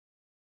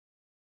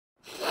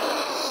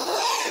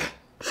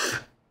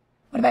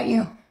about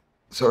you?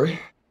 Sorry?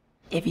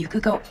 If you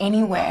could go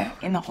anywhere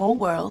in the whole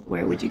world,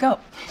 where would you go?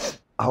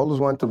 I always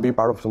want to be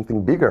part of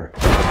something bigger.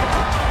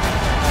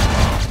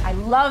 I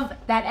love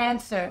that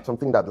answer.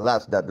 Something that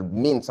lasts, that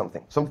means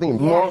something. Something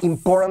Yes. more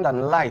important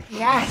than life.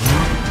 Yes.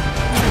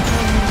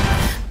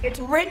 It's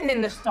written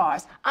in the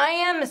stars. I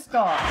am a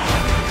star.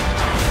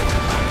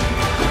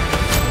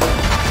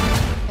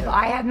 If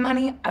I had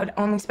money, I would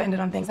only spend it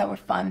on things that were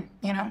fun,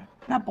 you know?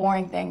 Not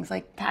boring things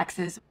like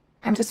taxes.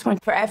 I'm just one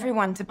for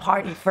everyone to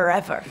party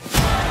forever.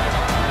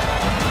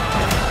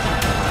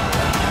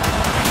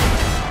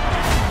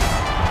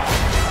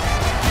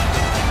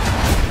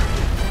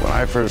 When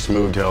I first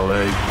moved to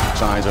LA,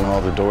 signs on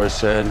all the doors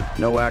said,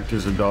 no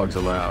actors or dogs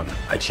allowed.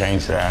 I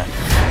changed that.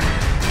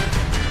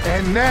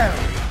 And now,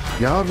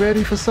 y'all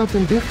ready for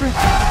something different?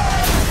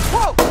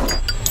 Whoa!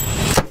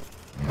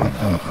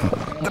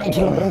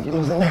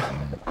 Tranquilo,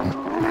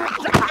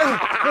 señor.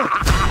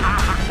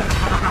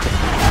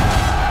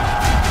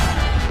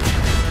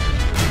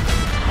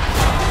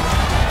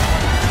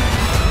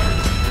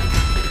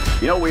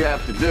 You know what we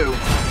have to do?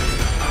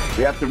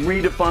 We have to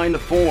redefine the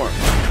form.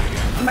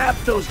 Map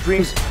those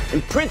dreams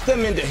and print them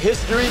into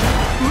history.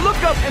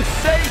 Look up and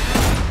say,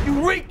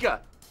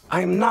 Eureka!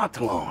 I am not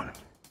alone.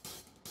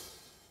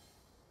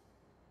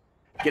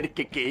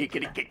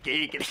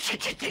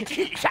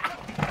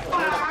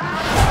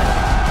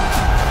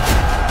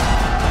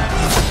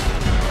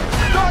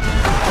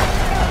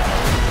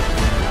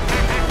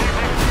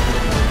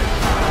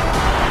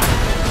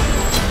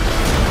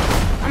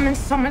 I'm in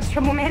so much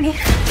trouble, Manny.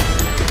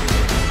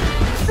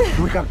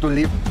 We have to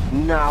leave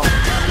now.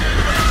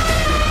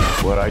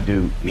 What I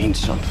do means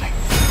something.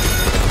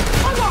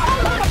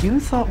 You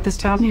thought this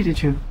town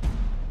needed you.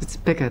 It's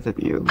bigger than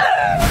you.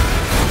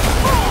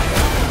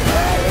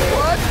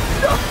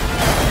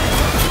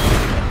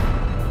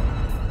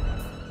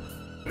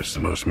 It's the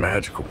most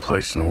magical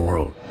place in the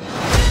world.